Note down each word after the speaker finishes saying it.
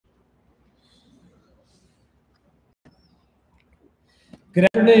Good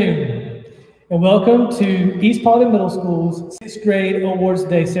afternoon, and welcome to East Paulding Middle School's 6th grade Awards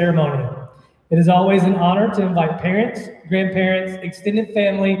Day ceremony. It is always an honor to invite parents, grandparents, extended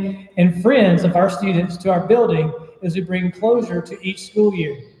family, and friends of our students to our building as we bring closure to each school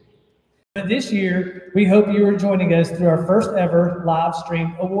year. But this year, we hope you are joining us through our first ever live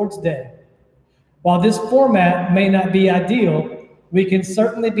stream Awards Day. While this format may not be ideal, we can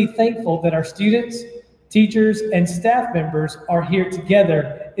certainly be thankful that our students, teachers, and staff members are here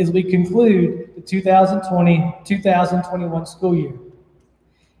together as we conclude the 2020-2021 school year.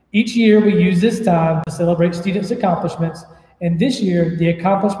 Each year, we use this time to celebrate students' accomplishments, and this year, the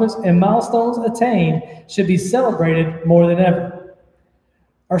accomplishments and milestones attained should be celebrated more than ever.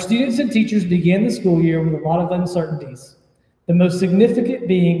 Our students and teachers began the school year with a lot of uncertainties. The most significant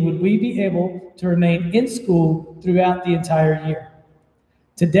being, would we be able to remain in school throughout the entire year?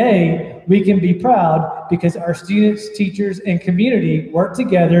 Today, we can be proud because our students, teachers, and community work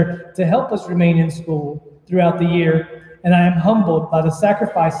together to help us remain in school throughout the year, and I am humbled by the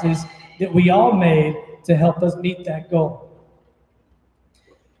sacrifices that we all made to help us meet that goal.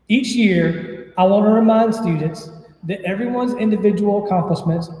 Each year, I want to remind students that everyone's individual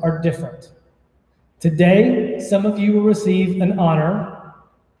accomplishments are different. Today, some of you will receive an honorable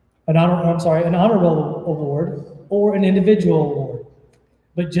award or an individual award.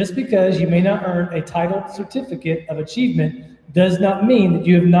 But just because you may not earn a titled certificate of achievement does not mean that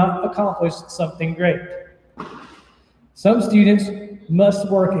you have not accomplished something great. Some students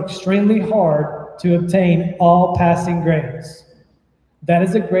must work extremely hard to obtain all passing grades. That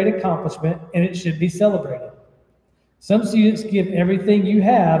is a great accomplishment and it should be celebrated. Some students give everything you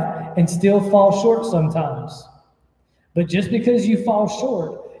have and still fall short sometimes. But just because you fall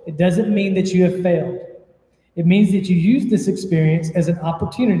short, it doesn't mean that you have failed. It means that you use this experience as an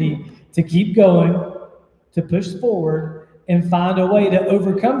opportunity to keep going, to push forward, and find a way to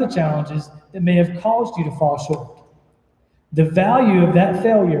overcome the challenges that may have caused you to fall short. The value of that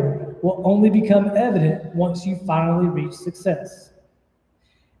failure will only become evident once you finally reach success.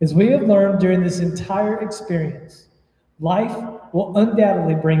 As we have learned during this entire experience, life will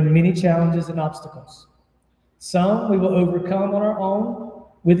undoubtedly bring many challenges and obstacles. Some we will overcome on our own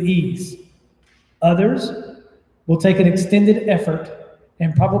with ease. Others will take an extended effort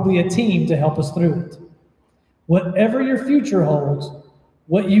and probably a team to help us through it. Whatever your future holds,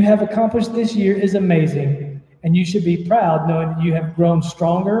 what you have accomplished this year is amazing, and you should be proud knowing that you have grown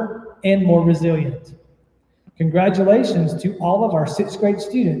stronger and more resilient. Congratulations to all of our 6th grade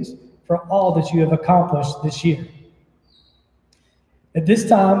students for all that you have accomplished this year. At this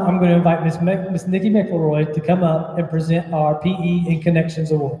time, I'm going to invite Miss Nikki McElroy to come up and present our PE and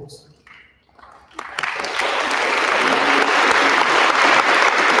Connections Awards.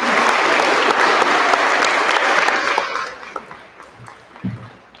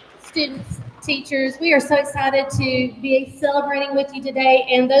 Students, teachers, we are so excited to be celebrating with you today,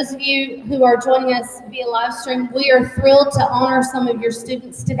 and those of you who are joining us via live stream, we are thrilled to honor some of your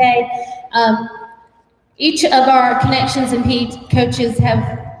students today. Each of our Connections and PE coaches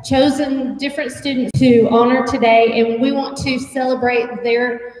have chosen different students to honor today, and we want to celebrate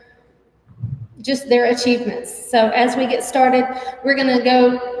their achievements. So as we get started, we're going to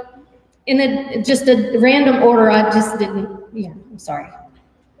go in just a random order. I'm sorry.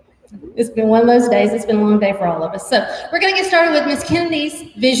 It's been one of those days. It's been a long day for all of us. So we're going to get started with Miss Kennedy's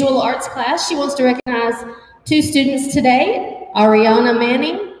visual arts class. She wants to recognize 2 students today, Ariana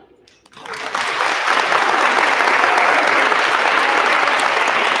Manning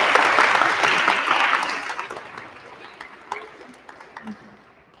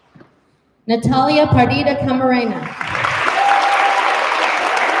Natalia Pardita Camarena.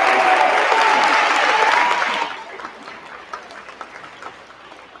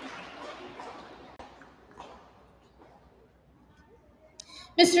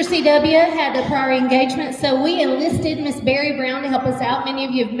 Mr. CW had a prior engagement, so we enlisted Miss Barry Brown to help us out. Many of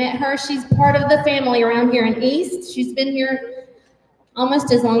you have met her. She's part of the family around here in East. She's been here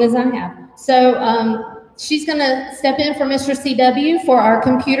almost as long as I have. So she's going to step in for Mr. CW for our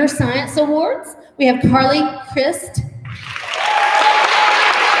Computer Science Awards. We have Carly Christ.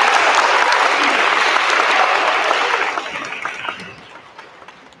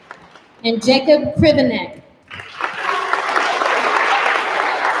 And Jacob Krivenek.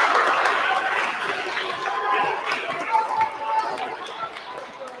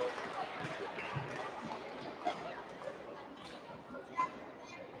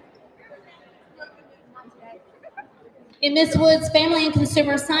 In Ms. Wood's Family and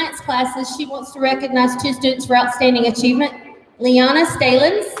Consumer Science classes, she wants to recognize 2 students for outstanding achievement, Liana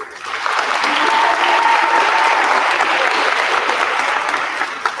Stalins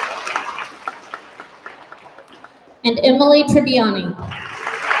and Emily Tribbiani.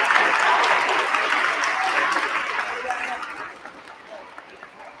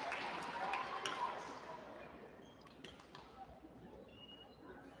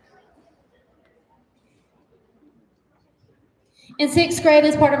 In sixth grade,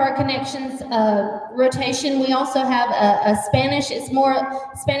 as part of our Connections rotation, we also have a Spanish. It's more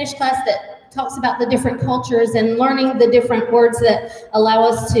Spanish class that talks about the different cultures and learning the different words that allow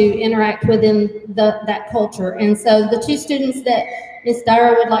us to interact within that culture. And so the two students that Ms.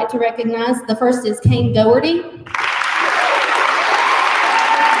 Dyer would like to recognize, the first is Kane Doherty.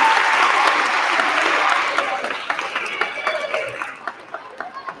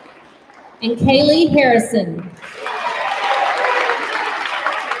 And Kaylee Harrison.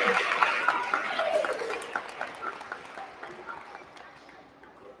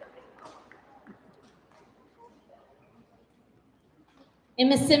 In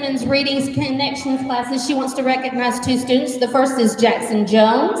Ms. Simmons' Readings Connections classes, she wants to recognize two students. The first is Jackson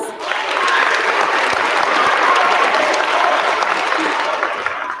Jones.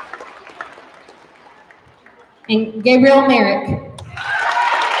 And Gabriel Merrick.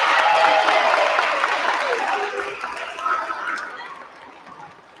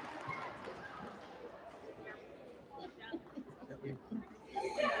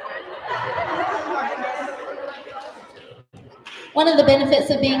 One of the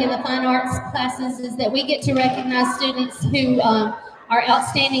benefits of being in the fine arts classes is that we get to recognize students who are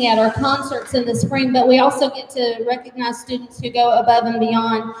outstanding at our concerts in the spring, but we also get to recognize students who go above and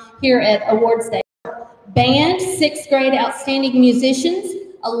beyond here at Awards Day. Band, sixth grade outstanding musicians,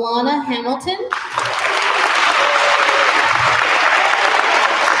 Alana Hamilton.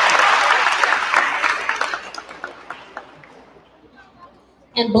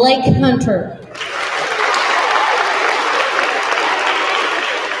 And Blake Hunter.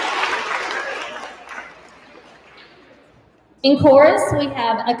 In chorus, we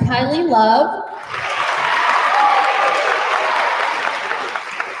have a Kylie Love.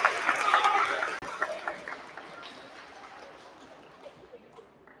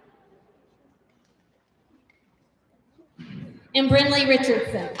 And Brinley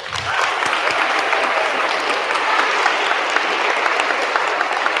Richardson.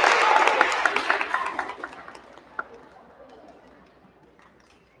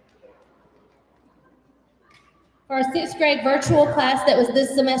 For our sixth grade virtual class that was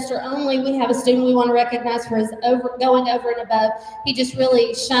this semester only, we have a student we want to recognize for his going over and above. He just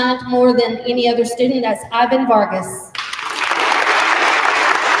really shined more than any other student. That's Ivan Vargas.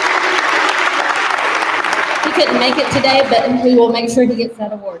 He couldn't make it today, but we will make sure he gets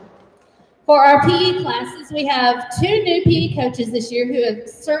that award. For our PE classes, we have two new PE coaches this year who have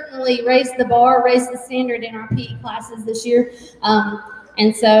certainly raised the bar, raised the standard in our PE classes this year.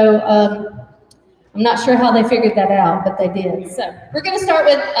 I'm not sure how they figured that out, but they did. So we're going to start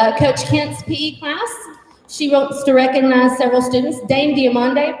with Coach Kent's PE class. She wants to recognize several students. Dane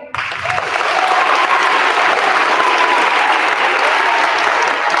Diamande.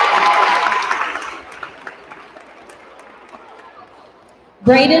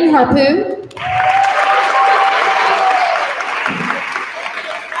 Braden Harpoo.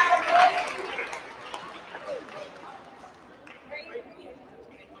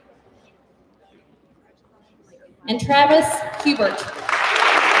 And Travis Hubert.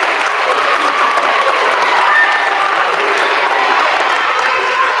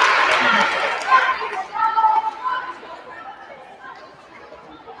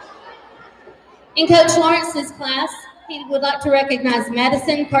 In Coach Lawrence's class, he would like to recognize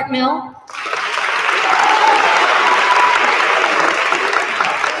Madison Cartmel.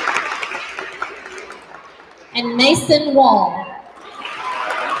 And Mason Wall.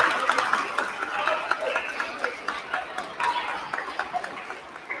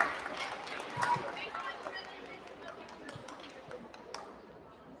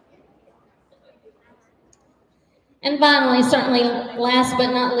 And finally, certainly last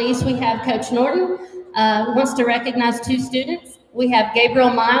but not least, we have Coach Norton, who wants to recognize two students. We have Gabriel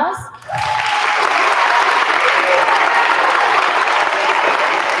Miles.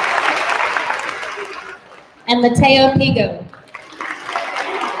 And Mateo Pigo.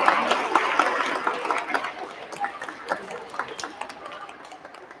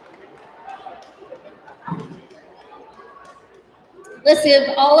 Let's give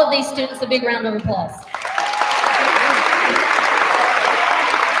all of these students a big round of applause.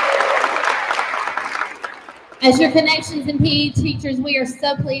 As your Connections and PE teachers, we are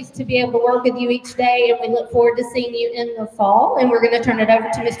so pleased to be able to work with you each day, and we look forward to seeing you in the fall. And we're going to turn it over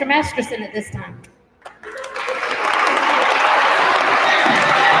to Mr. Masterson at this time.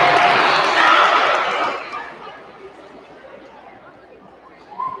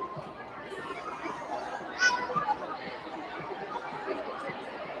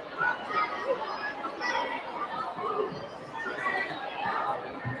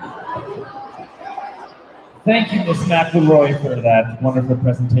 Thank you, Ms. McElroy, for that wonderful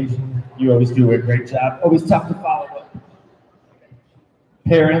presentation. You always do a great job. Always tough to follow up.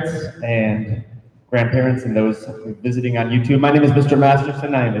 Parents and grandparents and those visiting on YouTube. My name is Mr.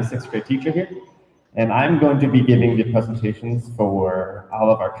 Masterson. I am a sixth grade teacher here. And I'm going to be giving the presentations for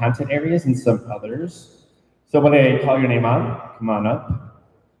all of our content areas and some others. So when I call your name on, come on up.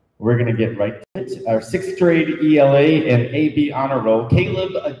 We're gonna get right to it. Our sixth grade ELA and AB honor roll,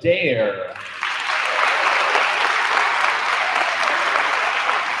 Caleb Adair.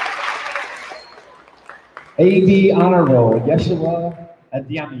 AB honor roll, Yeshua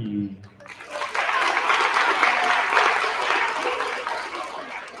Adiami.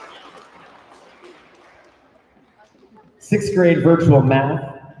 Sixth grade virtual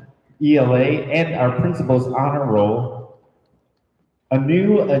math, ELA, and our principal's honor roll,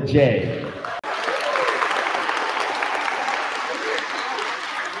 Anu Ajay.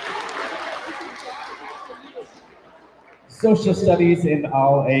 Social studies and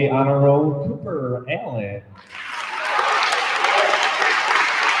all A honor roll, Cooper Allen.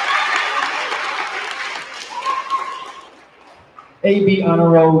 AB honor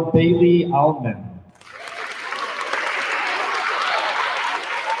roll, Bailey Altman.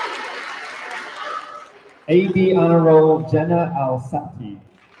 AB honor roll, Jenna Alsati.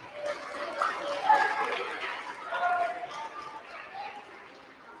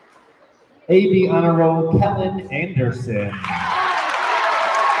 AB honor roll, Kellen Anderson.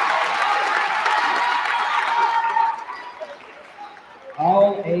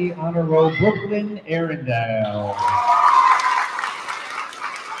 All A honor roll, Brooklyn Arundel.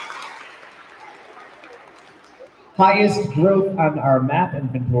 Highest growth on our math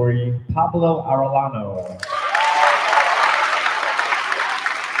inventory, Pablo Arellano.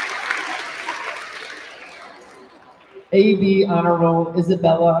 AB honor roll,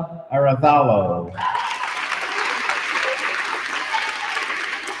 Isabella Aravalo.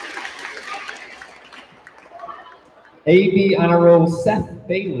 AB honor roll, Seth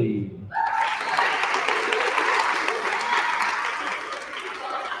Bailey.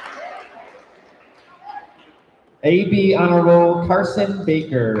 AB honor roll, Carson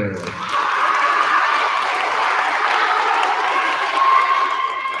Baker.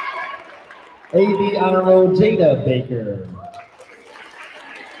 AB honor roll, Jada Baker.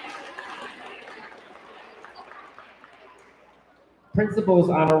 Principal's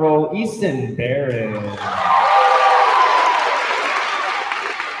honor roll, Easton Barron.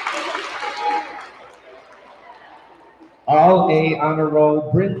 All A honor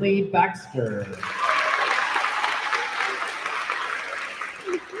roll, Brindley Baxter.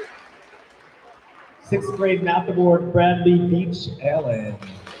 Sixth grade math award, Bradley Beach Allen.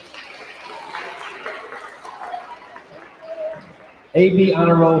 AB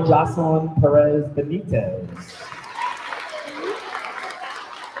honor roll, Jocelyn Perez Benitez.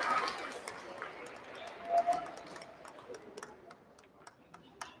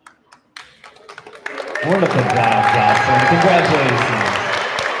 Wonderful job, Jocelyn. Congratulations.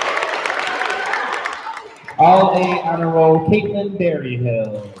 All A honor roll, Caitlin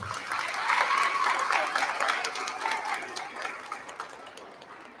Berryhill.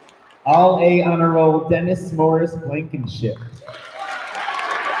 All A honor roll, Dennis Morris Blankenship.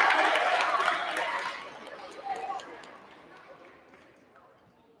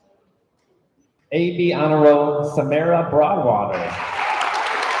 AB honor roll, Samara Broadwater.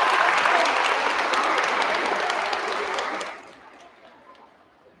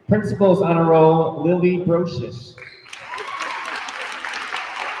 Principal's honor roll, Lily Brocious.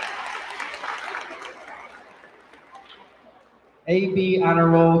 AB honor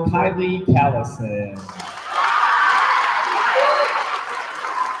roll, Kylie Callison.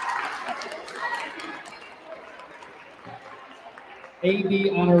 AB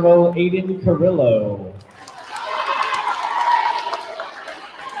honor roll, Aiden Carrillo.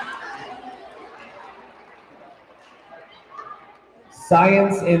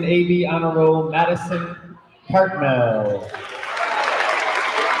 Science and AB honor roll, Madison Hartnell.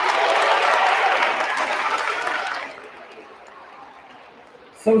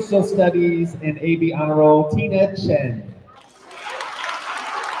 Social studies and AB honor roll, Tina Chen.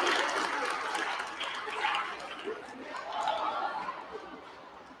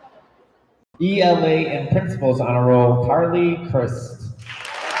 ELA and principal's honor roll, Carly Christ.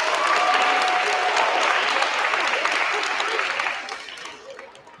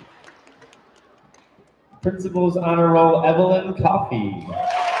 Principal's honor roll, Evelyn Coffey.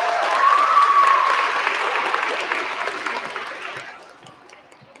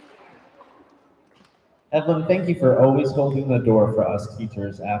 Evelyn, thank you for always holding the door for us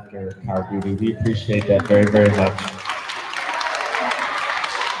teachers after car duty. We appreciate that very, very much.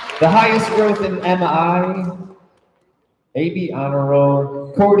 The highest growth in MI, AB Honor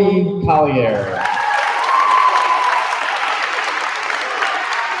Roll, Cody Collier.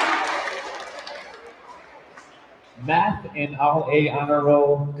 Math and All A Honor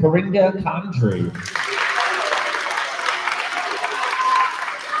Roll, Corinda Condry.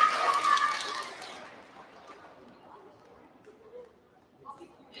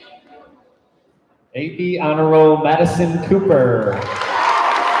 AB Honor Roll, Madison Cooper.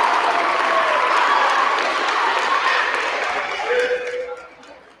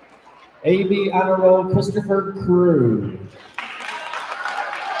 AB Honor Roll, Christopher Crew.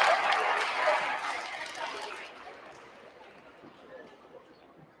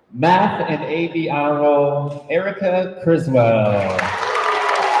 Math and AB Honor Roll, Erica Criswell.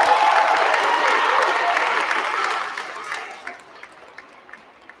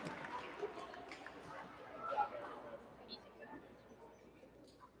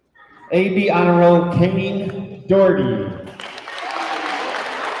 AB Honor Roll, Kane Doherty.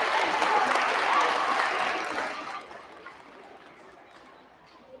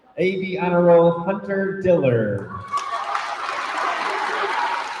 AB Honor Roll, Hunter Dillard.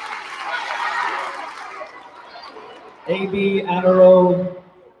 AB Honor Roll,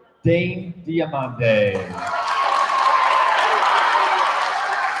 Dane Diamande.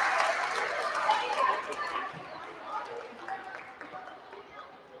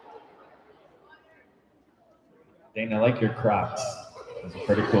 Dane, I like your Crocs. Those are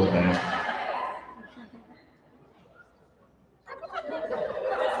pretty cool, man.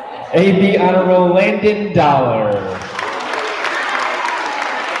 AB Honor Roll, Landon Dollar.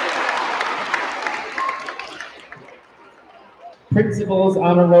 Principals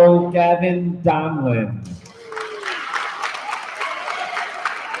Honor Roll, Gavin Donlin.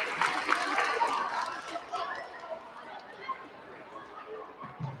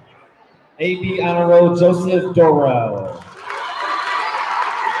 AB Honor Roll, Joseph Dorrell.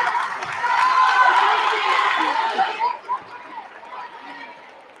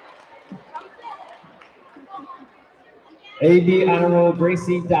 AB Honor Roll,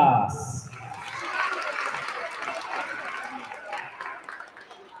 Gracie Das.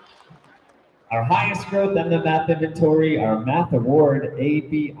 Our highest growth in the math inventory, our math award,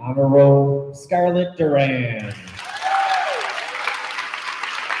 AB Honor Roll, Scarlett Duran.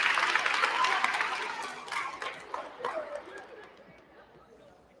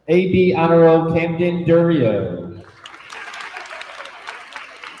 AB Honor Roll, Camden Durio.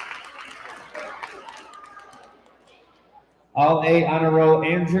 All A Honor Roll,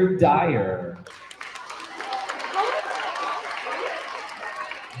 Andrew Dyer.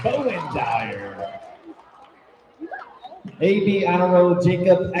 Bowen Dyer. AB Honor Roll,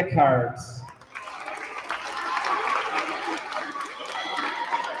 Jacob Eckhart.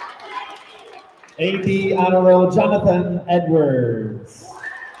 AB Honor Roll, Jonathan Edwards.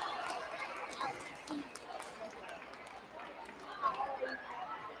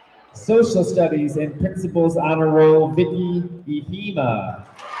 Social Studies and Principals Honor Roll, Vicky Ihima.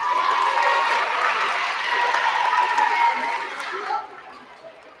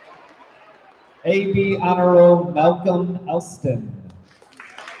 AB Honor Roll, Malcolm Elston.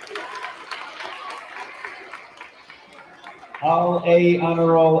 All A Honor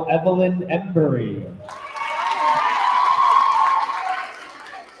Roll, Evelyn Embury.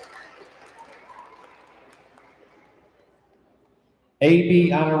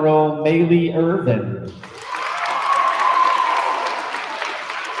 AB Honor Roll, Maylee Irvin.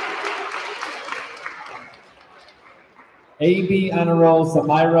 AB Honor Roll,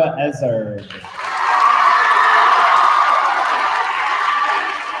 Samira Ezard.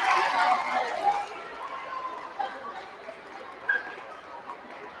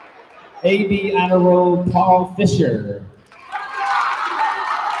 AB Honor Roll, Paul Fisher.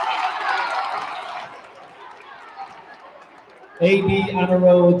 AB Honor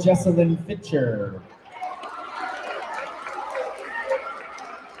Roll, Jesselyn Fitcher.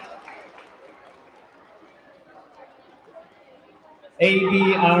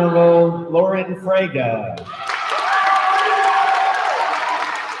 AB Honor Roll, Lauren Fraga.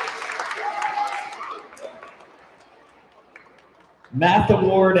 Math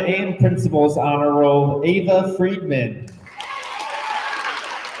Award and Principals Honor Roll, Ava Friedman.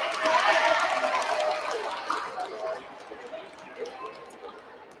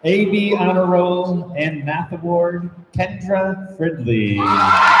 AB Honor Roll and Math Award, Kendra Fridley.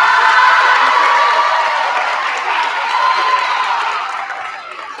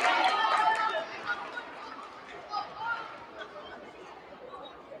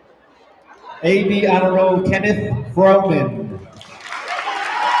 AB Honor Roll Kenneth Froman.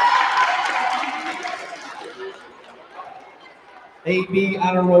 AB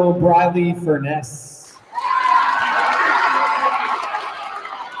Honor Roll Briley Furness.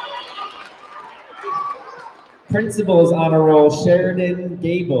 Principal's Honor Roll Sheridan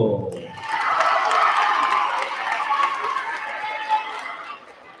Gable.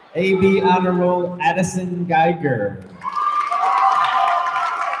 AB Honor Roll Addison Geiger.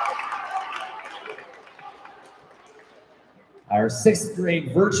 Our 6th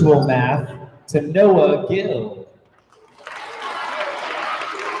grade virtual math to Noah Gill.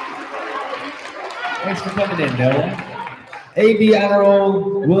 Thanks for coming in, Noah. AB Honor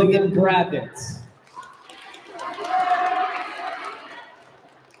Roll William Gravitz.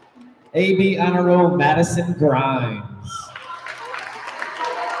 AB Honor Roll Madison Grimes.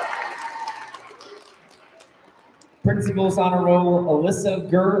 Principal's Honor Roll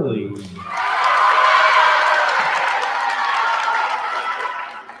Alyssa Gurley.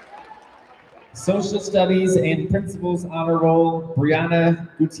 Social Studies and Principal's Honor Roll Brianna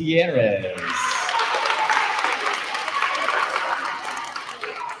Gutierrez.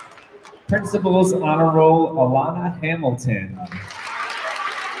 Principal's Honor Roll Alana Hamilton.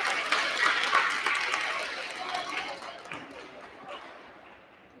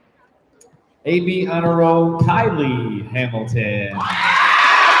 AB Honor Roll Kylie Hamilton.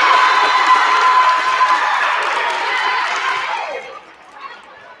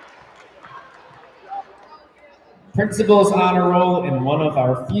 Principal's Honor Roll and one of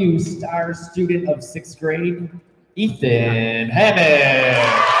our few star student of 6th grade, Ethan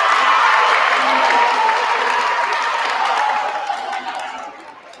Hammond.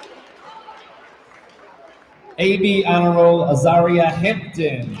 AB Honor Roll Azaria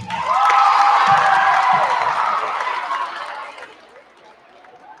Hampton.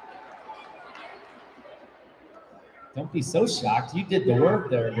 Don't be so shocked. You did the work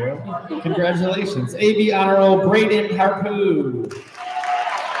there, girl. Congratulations. AB Honor Roll Braden Harpoo.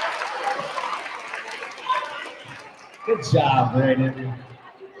 Good job, Braden.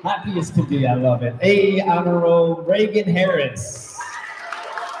 Happy as can be, I love it. A Honor Roll Reagan Harris.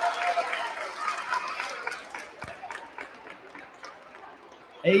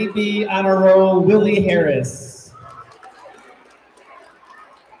 AB Honor Roll Willie Harris.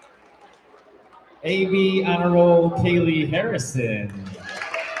 AB Honor Roll Kaylee Harrison.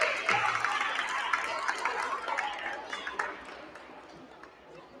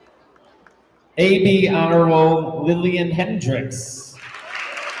 AB Honor Roll Lillian Hendricks.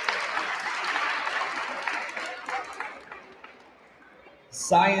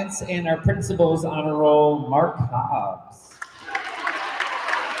 Science and our Principal's Honor Roll Mark Hobbs.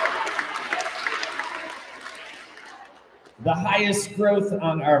 The highest growth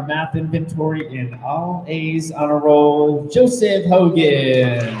on our math inventory in all A's Honor Roll, Joseph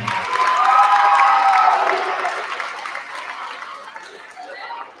Hogan.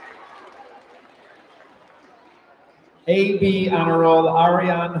 AB Honor Roll,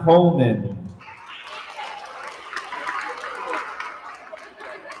 Ariane Holman.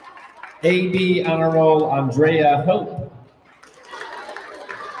 AB Honor Roll, Andrea Hope.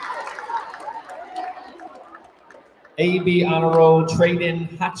 AB Honor Roll,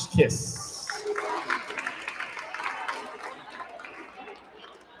 Trayden Hotchkiss.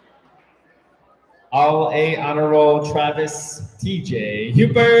 All A Honor Roll, Travis TJ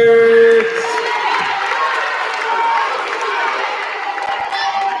Hubert.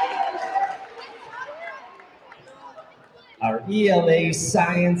 Our ELA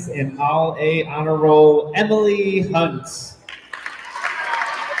Science and All A Honor Roll, Emily Hunt.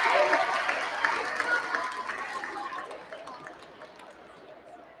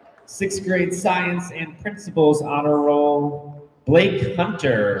 Sixth grade Science and Principal's Honor Roll, Blake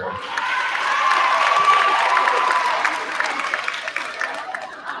Hunter.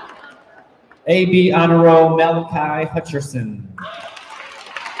 AB Honor Roll, Malachi Hutcherson.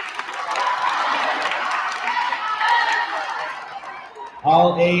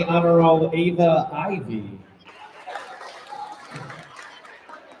 All A Honor Roll, Ava Ivy.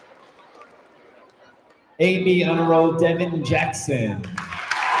 AB Honor Roll, Devin Jackson.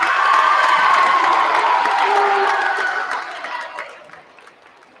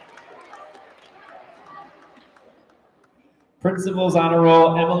 Principal's Honor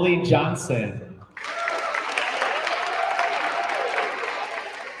Roll, Emily Johnson.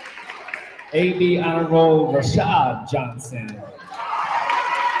 AB Honor Roll, Rashad Johnson.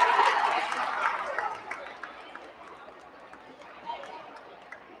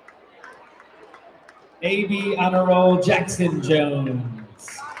 AB Honor Roll, Jackson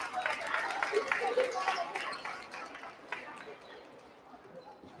Jones.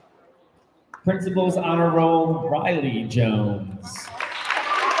 Principal's Honor Roll, Riley Jones.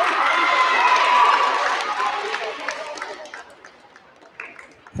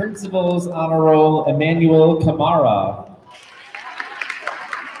 Principal's Honor Roll, Emmanuel Kamara.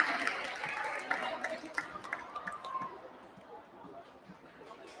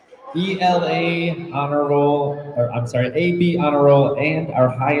 ELA Honor Roll, or I'm sorry, AB Honor Roll, and our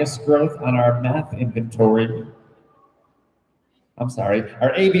highest growth on our math inventory. I'm sorry,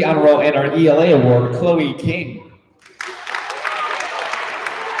 our AB Honor Roll and our ELA award, Chloe King.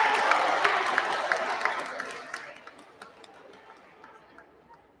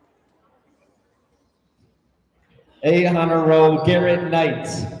 A Honor Roll, Garrett Knight.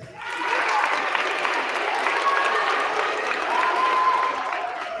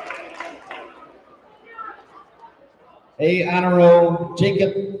 A Honor Roll,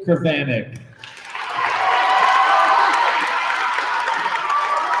 Jacob Kravanek.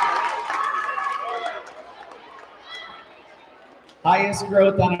 Highest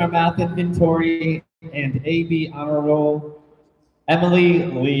growth on our math inventory and AB Honor Roll, Emily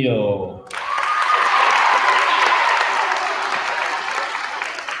Leo.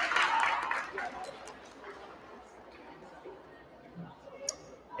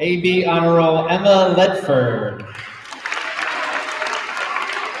 AB Honor Roll, Emma Ledford.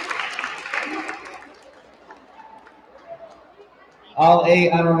 All A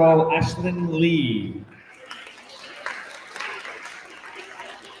Honor Roll, Ashlyn Lee.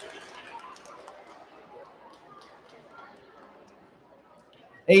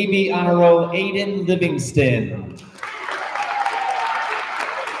 AB Honor Roll, Aiden Livingston.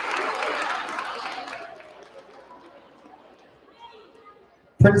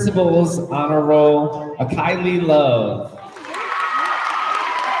 Principal's Honor Roll, Kylie Love.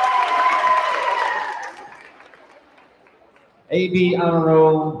 AB Honor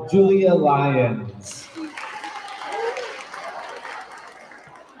Roll, Julia Lyons.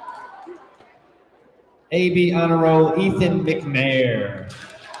 AB Honor Roll, Ethan McNair.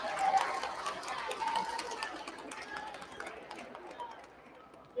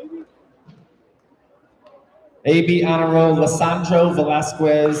 AB Honor Roll, Lissandro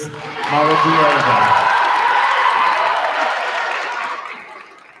Velasquez Maradioga.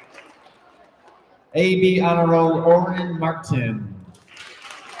 AB Honor Roll, Oren Martin.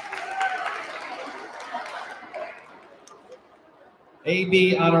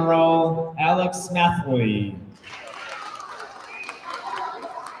 AB Honor Roll, Alex Mathley.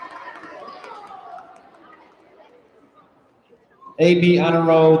 AB Honor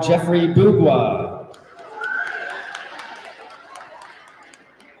Roll, Jeffrey Bougwa.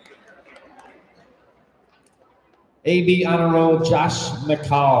 AB Honor Roll, Josh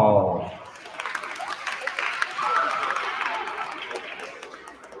McCall.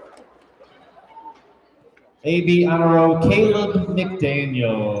 AB Honor Roll, Caleb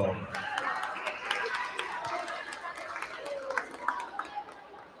McDaniel.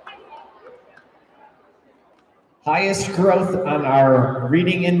 Highest growth on our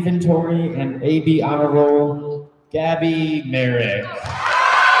reading inventory and AB Honor Roll, Gabby Merrick.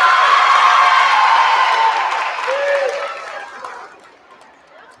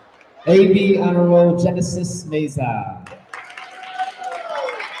 AB Honor Roll, Genesis Meza.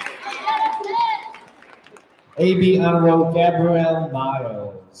 AB Honor Roll, Gabrielle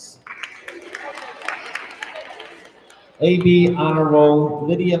Miles. AB Honor Roll,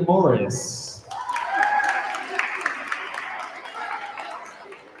 Lydia Morris.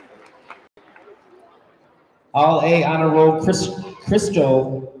 All A Honor Roll,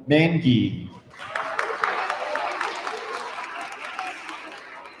 Crystal Mangi.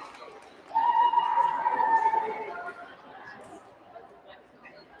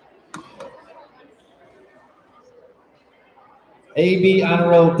 AB Honor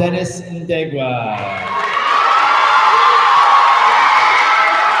Roll, Dennis Ndegwa.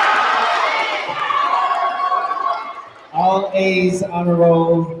 All A's Honor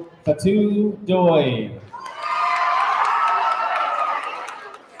Roll, Fatou Doi.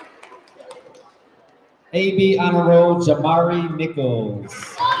 AB Honor Roll, Jamari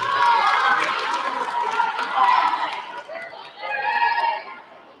Nichols.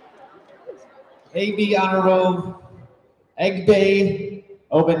 AB Honor Roll, Egbe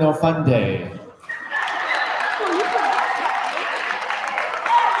Obenofunde.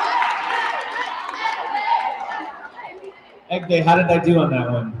 Egbe, how did I do on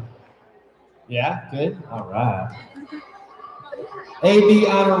that one? Yeah, good? All right. AB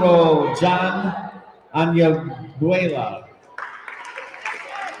Honor Roll, John Anyabuela.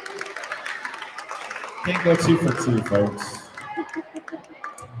 Can't go 2 for 2, folks.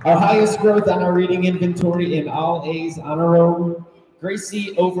 Our highest growth on our reading inventory in all A's honor roll,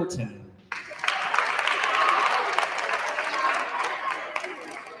 Gracie Overton.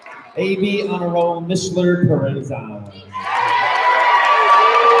 AB honor roll, Mishler Perezan.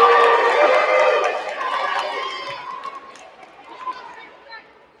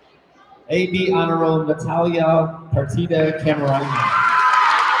 AB honor roll, Natalia Partida Cameron.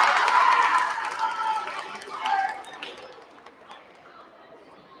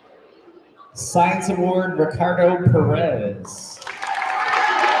 Science Award, Ricardo Perez.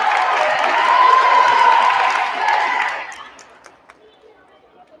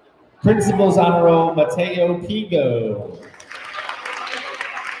 Principal's Honor Roll, Mateo Pigo.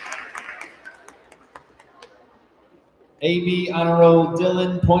 AB Honor Roll,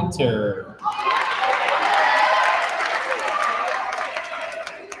 Dylan Pointer.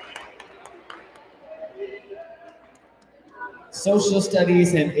 Social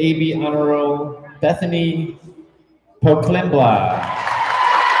Studies and AB Honor Roll, Bethany Poklembla.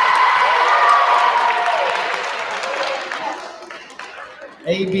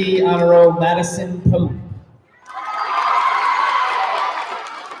 AB Honor Roll, Madison Pope.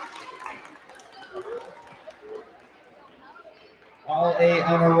 All A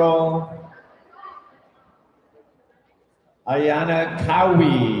Honor Roll, Ayana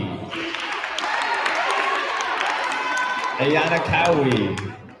Cowie. Ayana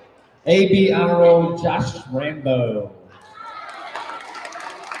Cowie. AB Honor Roll, Josh Rambo.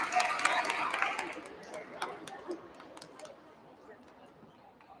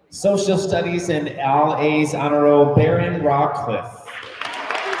 Social Studies and All A's Honor Roll, Baron Rawcliffe.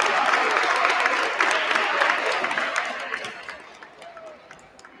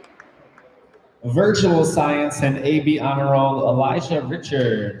 Virtual Science and AB Honor Roll, Elijah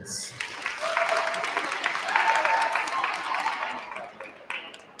Richards.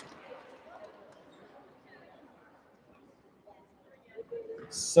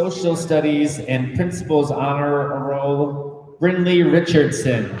 Social Studies and Principal's Honor Roll, Brinley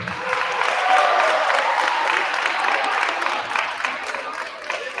Richardson.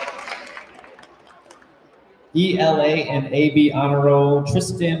 ELA and AB Honor Roll,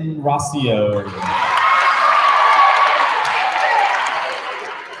 Tristan Rossio.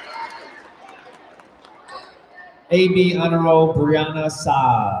 AB Honor Roll, Brianna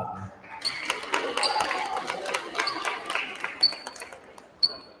Saad.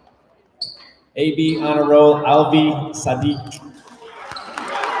 AB Honor Roll, Alvi Sadiq.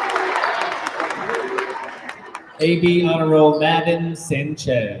 AB Honor Roll, Madden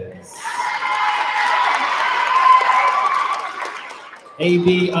Sanchez.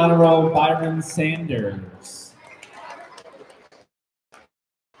 AB Honor Roll, Byron Sanders.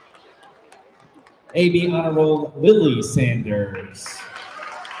 AB Honor Roll, Lily Sanders.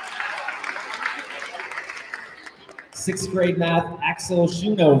 6th grade math, Axel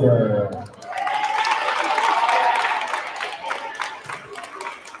Schoonover.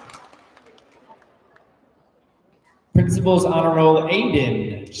 Principal's Honor Roll,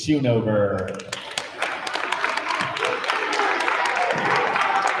 Aiden Schoonover.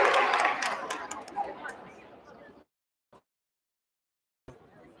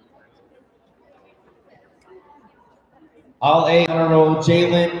 All A Honor Roll,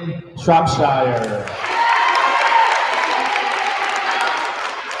 Jalen Shropshire.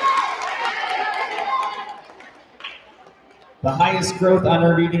 The highest growth on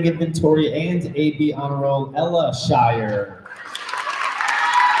our reading inventory and AB Honor Roll, Ella Shire.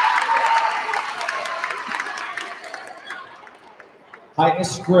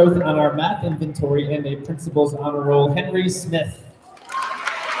 Highest growth on our math inventory and a Principal's Honor Roll, Henry Smith.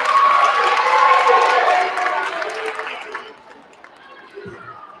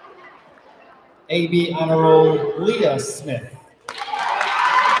 AB Honor Roll, Leah Smith.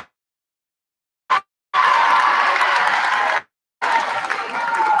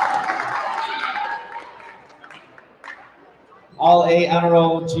 All A Honor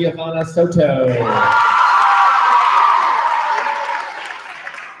Roll, Giovanna Soto.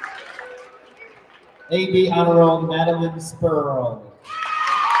 AB Honor Roll, Madeline Spurl.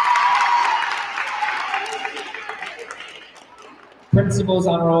 Principal's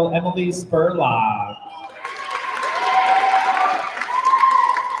Honor Roll, Emily Spurlock.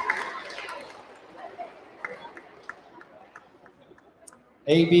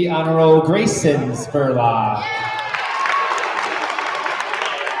 AB Honor Roll, Grayson Spurlock.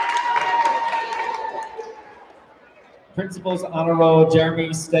 Principal's Honor Roll, Jeremy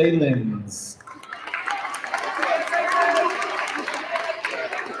Stalins.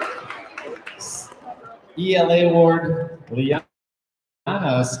 ELA Award, Liana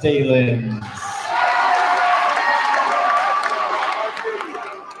Anna Stalins.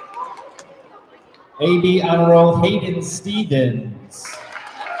 AB Honor Roll Hayden Stevens.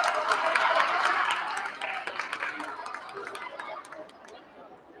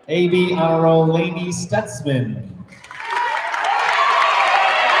 AB Honor Roll Lainey Stutzman.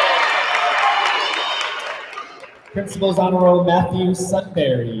 Principal's Honor Roll Matthew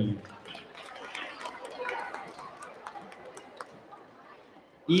Sudbury.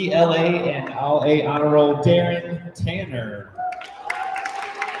 ELA and LA Honor Roll Darren Tanner.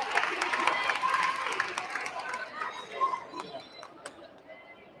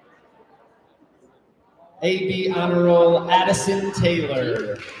 AB Honor Roll Addison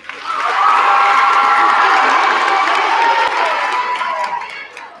Taylor.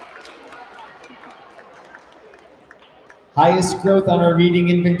 Highest growth on our reading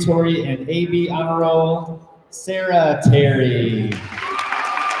inventory and AB Honor Roll Sarah Terry.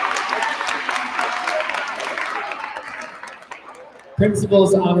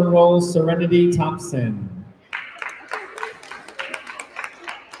 Principal's Honor Roll Serenity Thompson.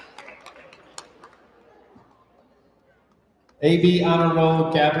 AB Honor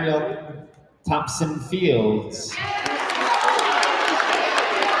Roll Gabrielle Thompson Fields.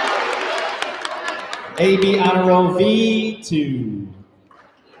 AB Honor Roll V2.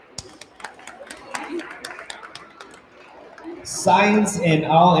 Science and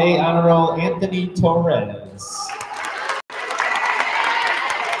All A Honor Roll Anthony Torres.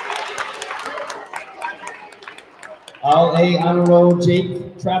 All A Honor Roll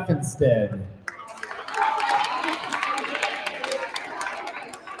Jake Traffenstead.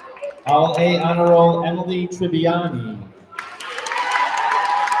 All A Honor Roll Emily Triviani.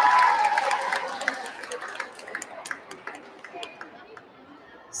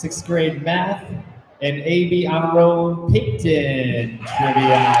 Sixth grade math and AB Honor Roll Peyton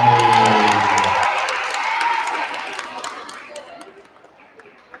Triviani.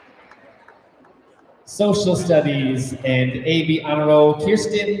 Social studies and AB Honor Roll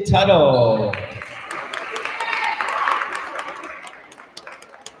Kirsten Tuttle.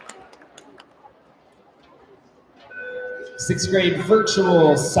 Sixth grade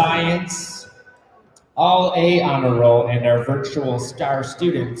virtual science, All A Honor Roll, and our virtual star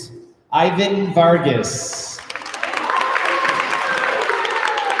student, Ivan Vargas.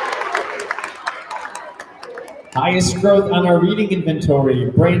 Highest growth on our reading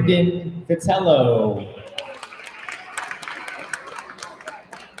inventory, Brandon Vitello.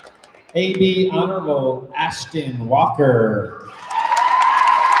 AB Honor Roll, Ashton Walker.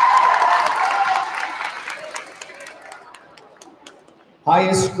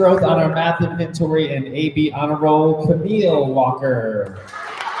 Highest growth on our math inventory and AB Honor Roll, Camille Walker.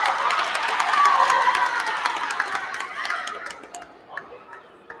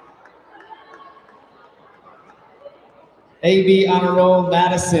 AB Honor Roll,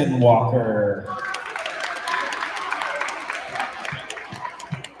 Madison Walker.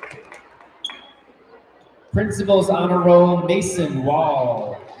 Principal's Honor Roll, Mason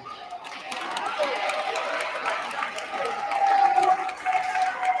Wall.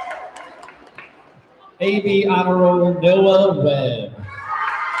 AB Honor Roll, Noah Webb.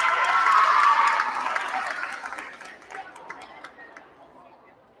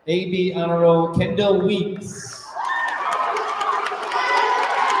 AB Honor Roll, Kendall Weeks.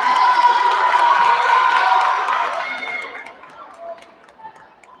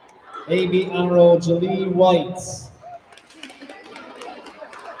 AB Honor Roll, Jalee White.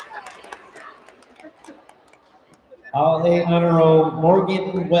 All A Honor Roll,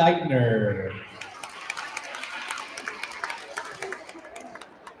 Morgan Wagner.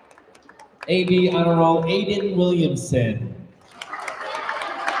 AB Honor Roll, Aiden Williamson.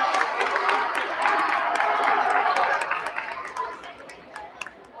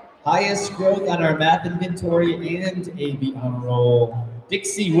 Highest growth on our math inventory and AB Honor Roll,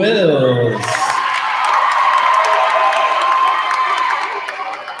 Dixie Wills.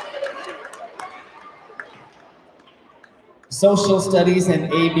 Social studies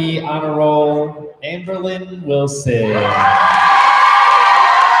and AB Honor Roll, Amberlyn Wilson.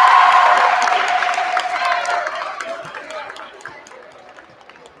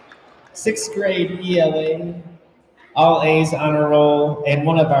 Sixth grade ELA, All A's Honor Roll, and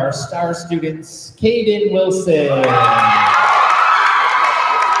one of our star students, Caden Wilson.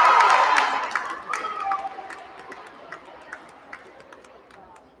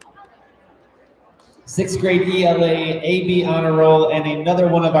 Sixth grade ELA, AB Honor Roll, and another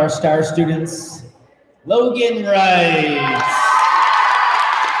one of our star students, Logan Wright.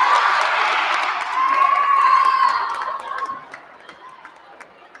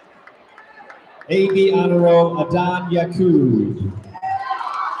 AB Honor Roll, Adan Yakud.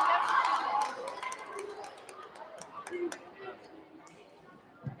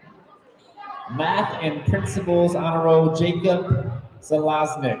 Math and Principles Honor Roll, Jacob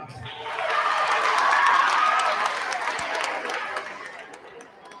Zalaznik.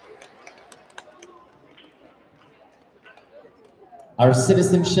 Our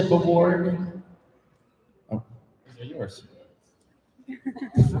Citizenship Award. Oh, these are yours.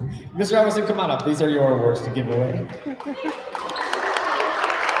 Mr. Robinson, come on up. These are your awards to give away.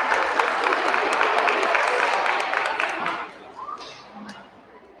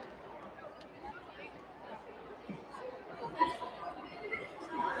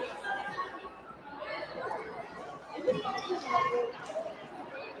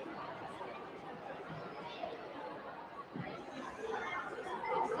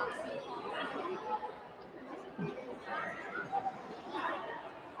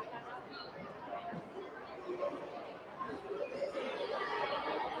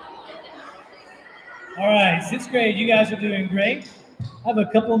 All right, sixth grade, you guys are doing great. I have a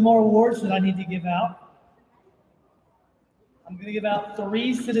couple more awards that I need to give out. I'm going to give out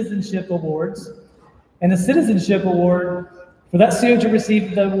 3 citizenship awards. And the citizenship award, for that student to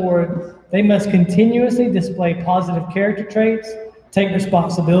receive the award, they must continuously display positive character traits, take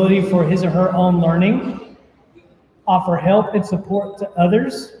responsibility for his or her own learning, offer help and support to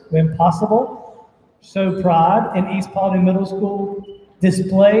others when possible, show pride in East Paulding Middle School,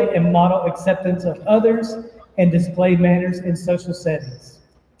 display and model acceptance of others, and display manners in social settings.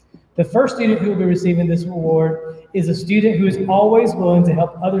 The first student who will be receiving this award is a student who is always willing to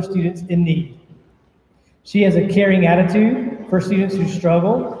help other students in need. She has a caring attitude for students who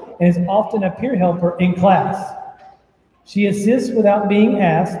struggle and is often a peer helper in class. She assists without being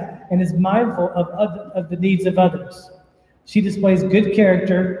asked and is mindful of the needs of others. She displays good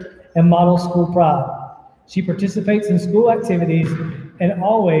character and models school pride. She participates in school activities and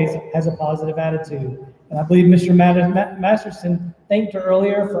always has a positive attitude. And I believe Mr. Masterson thanked her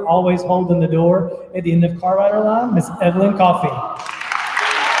earlier for always holding the door at the end of car rider line, Miss Evelyn Coffey.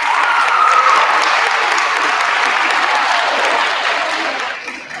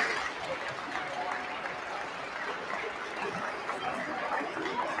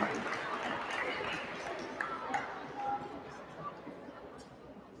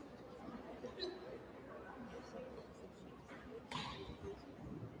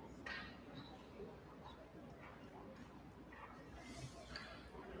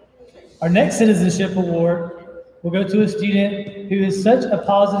 Our next citizenship award will go to a student who is such a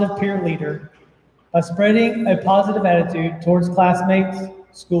positive peer leader by spreading a positive attitude towards classmates,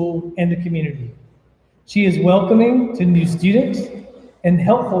 school, and the community. She is welcoming to new students and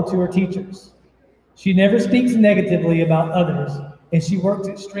helpful to her teachers. She never speaks negatively about others, and she works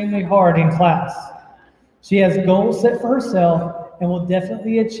extremely hard in class. She has goals set for herself and will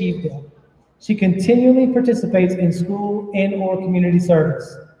definitely achieve them. She continually participates in school and/or community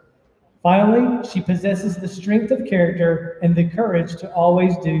service. Finally, she possesses the strength of character and the courage to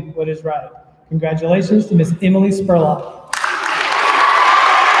always do what is right. Congratulations to Miss Emily Spurlock.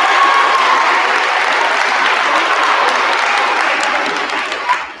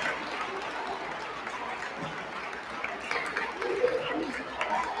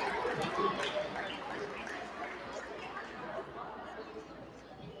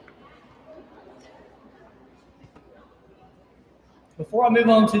 Before I move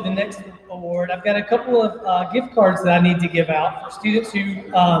on to the next award, I've got a couple of gift cards that I need to give out for students who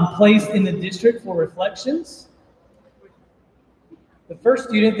placed in the district for reflections. The first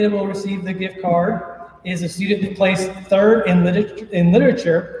student that will receive the gift card is a student that placed 3rd in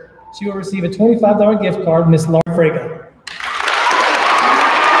literature. She will receive a $25 gift card, Miss Laura Frega.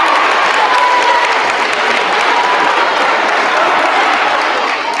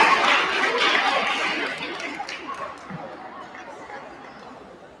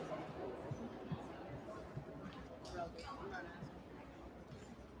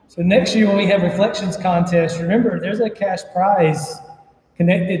 So next year when we have reflections contest, remember there's a cash prize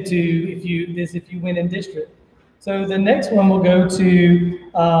connected to if you win in district. So the next one will go to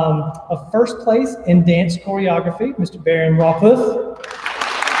a first place in dance choreography, Mr. Barron Rawcliffe.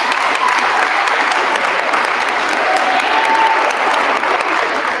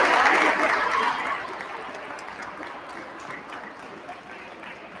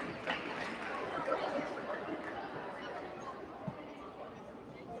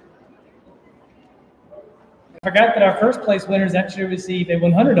 I forgot that our first place winners actually received a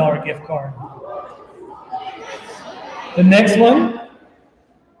 $100 gift card. The next one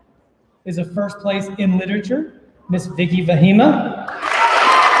is a first place in literature, Miss Vicky Vahima.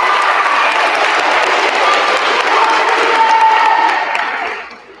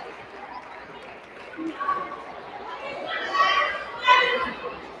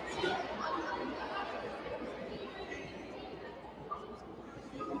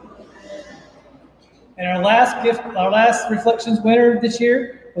 last Reflections winner this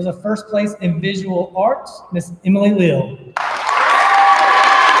year was a first place in visual arts, Miss Emily Lill.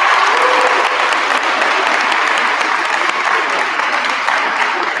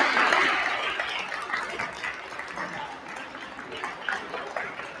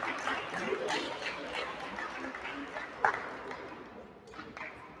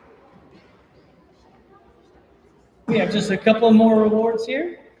 We have just a couple more awards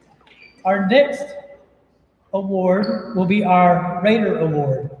here. Our next award will be our Raider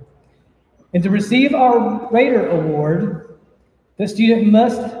Award. And to receive our Raider Award, the student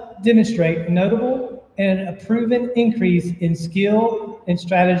must demonstrate notable and a proven increase in skill and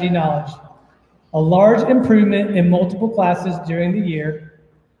strategy knowledge, a large improvement in multiple classes during the year,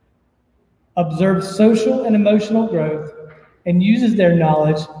 observe social and emotional growth, and uses their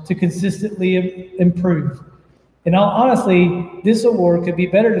knowledge to consistently improve. In all honesty, this award could be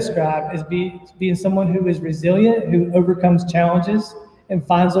better described as being someone who is resilient, who overcomes challenges, and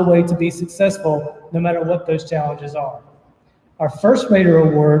finds a way to be successful no matter what those challenges are. Our first Raider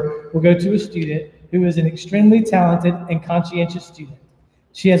Award will go to a student who is an extremely talented and conscientious student.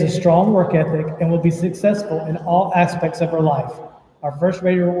 She has a strong work ethic and will be successful in all aspects of her life. Our first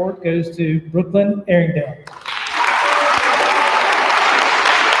Raider Award goes to Brooklyn Arringdale.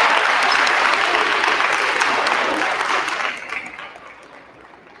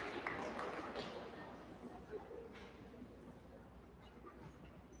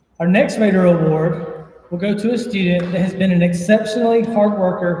 Our next Raider Award will go to a student that has been an exceptionally hard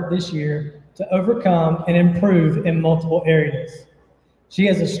worker this year to overcome and improve in multiple areas. She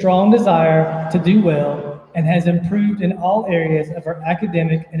has a strong desire to do well and has improved in all areas of her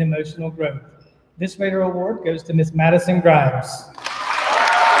academic and emotional growth. This Raider Award goes to Miss Madison Grimes.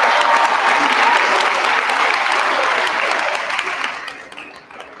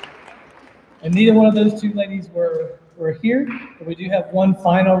 And neither one of those two ladies were here, but we do have one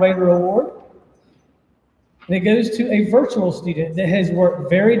final Raider Award. And it goes to a virtual student that has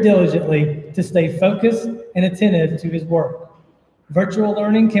worked very diligently to stay focused and attentive to his work. Virtual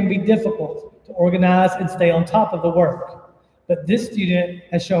learning can be difficult to organize and stay on top of the work, but this student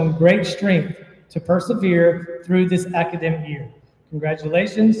has shown great strength to persevere through this academic year.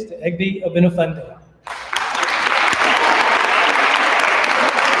 Congratulations to Egby Obenafunde.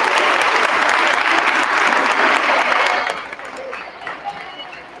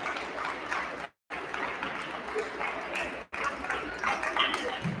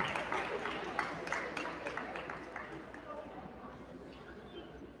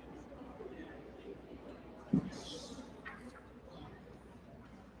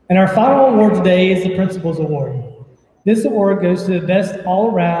 And our final award today is the Principal's Award. This award goes to the best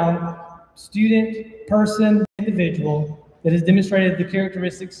all-around student, person, individual that has demonstrated the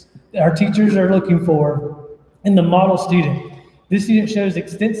characteristics that our teachers are looking for in the model student. This student shows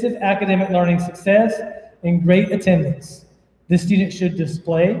extensive academic learning success and great attendance. This student should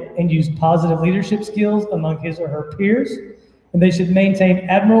display and use positive leadership skills among his or her peers, and they should maintain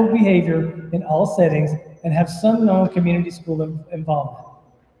admirable behavior in all settings and have some known community school involvement.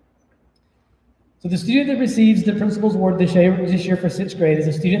 So the student that receives the Principal's Award this year for 6th grade is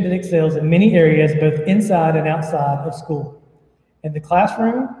a student that excels in many areas, both inside and outside of school. In the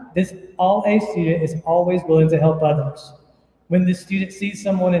classroom, this all-A student is always willing to help others. When this student sees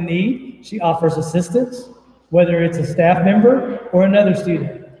someone in need, she offers assistance, whether it's a staff member or another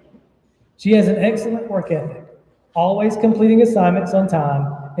student. She has an excellent work ethic, always completing assignments on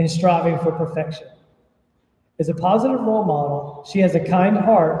time and striving for perfection. As a positive role model, she has a kind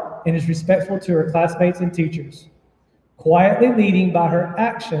heart and is respectful to her classmates and teachers. Quietly leading by her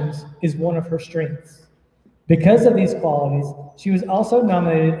actions is one of her strengths. Because of these qualities, she was also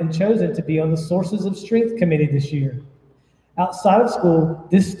nominated and chosen to be on the Sources of Strength Committee this year. Outside of school,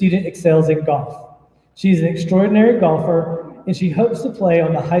 this student excels in golf. She is an extraordinary golfer, and she hopes to play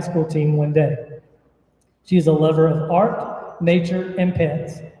on the high school team one day. She is a lover of art, nature, and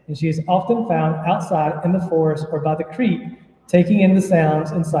pets, and she is often found outside in the forest or by the creek, taking in the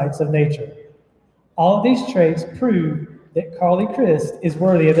sounds and sights of nature. All of these traits prove that Carly Christ is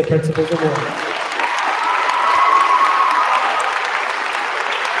worthy of the Principal's Award.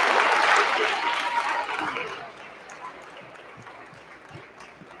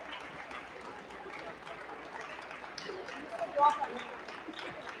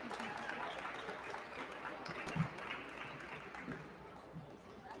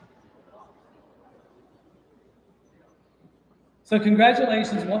 So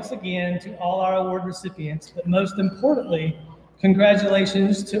congratulations once again to all our award recipients, but most importantly,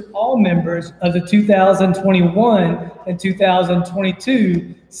 congratulations to all members of the 2021 and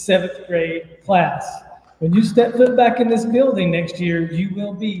 2022 7th grade class. When you step foot back in this building next year, you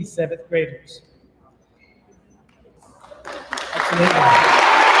will be 7th graders. Absolutely.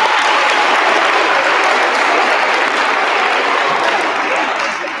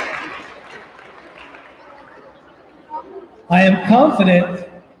 I am confident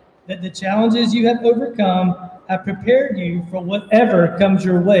that the challenges you have overcome have prepared you for whatever comes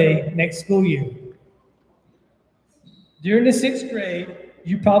your way next school year. During the 6th grade,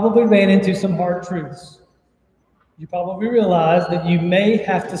 you probably ran into some hard truths. You probably realized that you may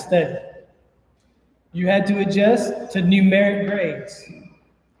have to study. You had to adjust to numeric grades.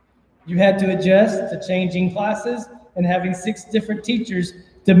 You had to adjust to changing classes and having 6 different teachers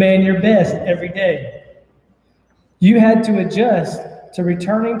demand your best every day. You had to adjust to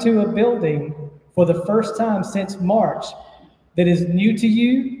returning to a building for the first time since March that is new to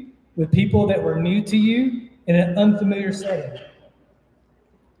you, with people that were new to you in an unfamiliar setting.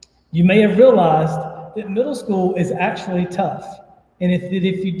 You may have realized that middle school is actually tough, and if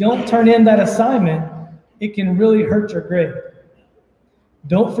you don't turn in that assignment, it can really hurt your grade.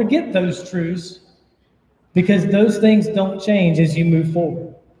 Don't forget those truths, because those things don't change as you move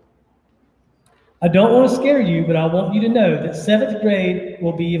forward. I don't want to scare you, but I want you to know that 7th grade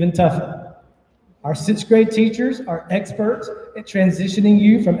will be even tougher. Our 6th grade teachers are experts at transitioning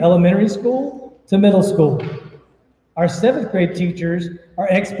you from elementary school to middle school. Our 7th grade teachers are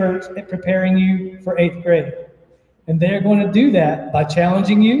experts at preparing you for 8th grade. And they're going to do that by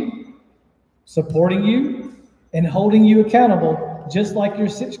challenging you, supporting you, and holding you accountable, just like your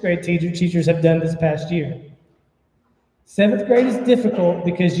 6th grade teachers have done this past year. 7th grade is difficult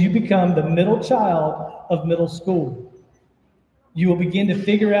because you become the middle child of middle school. You will begin to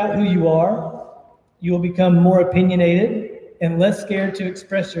figure out who you are. You will become more opinionated and less scared to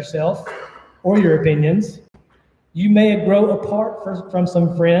express yourself or your opinions. You may grow apart from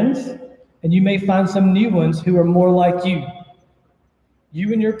some friends, and you may find some new ones who are more like you.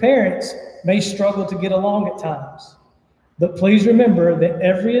 You and your parents may struggle to get along at times, but please remember that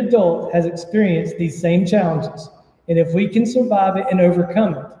every adult has experienced these same challenges, and if we can survive it and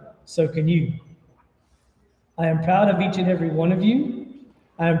overcome it, so can you. I am proud of each and every one of you.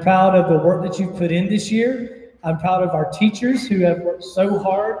 I am proud of the work that you've put in this year. I'm proud of our teachers who have worked so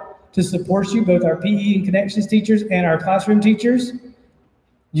hard to support you, both our PE and Connections teachers and our classroom teachers.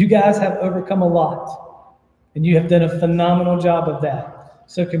 You guys have overcome a lot, and you have done a phenomenal job of that.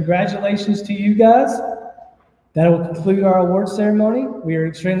 So congratulations to you guys. That will conclude our award ceremony. We are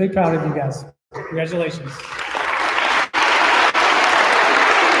extremely proud of you guys. Congratulations.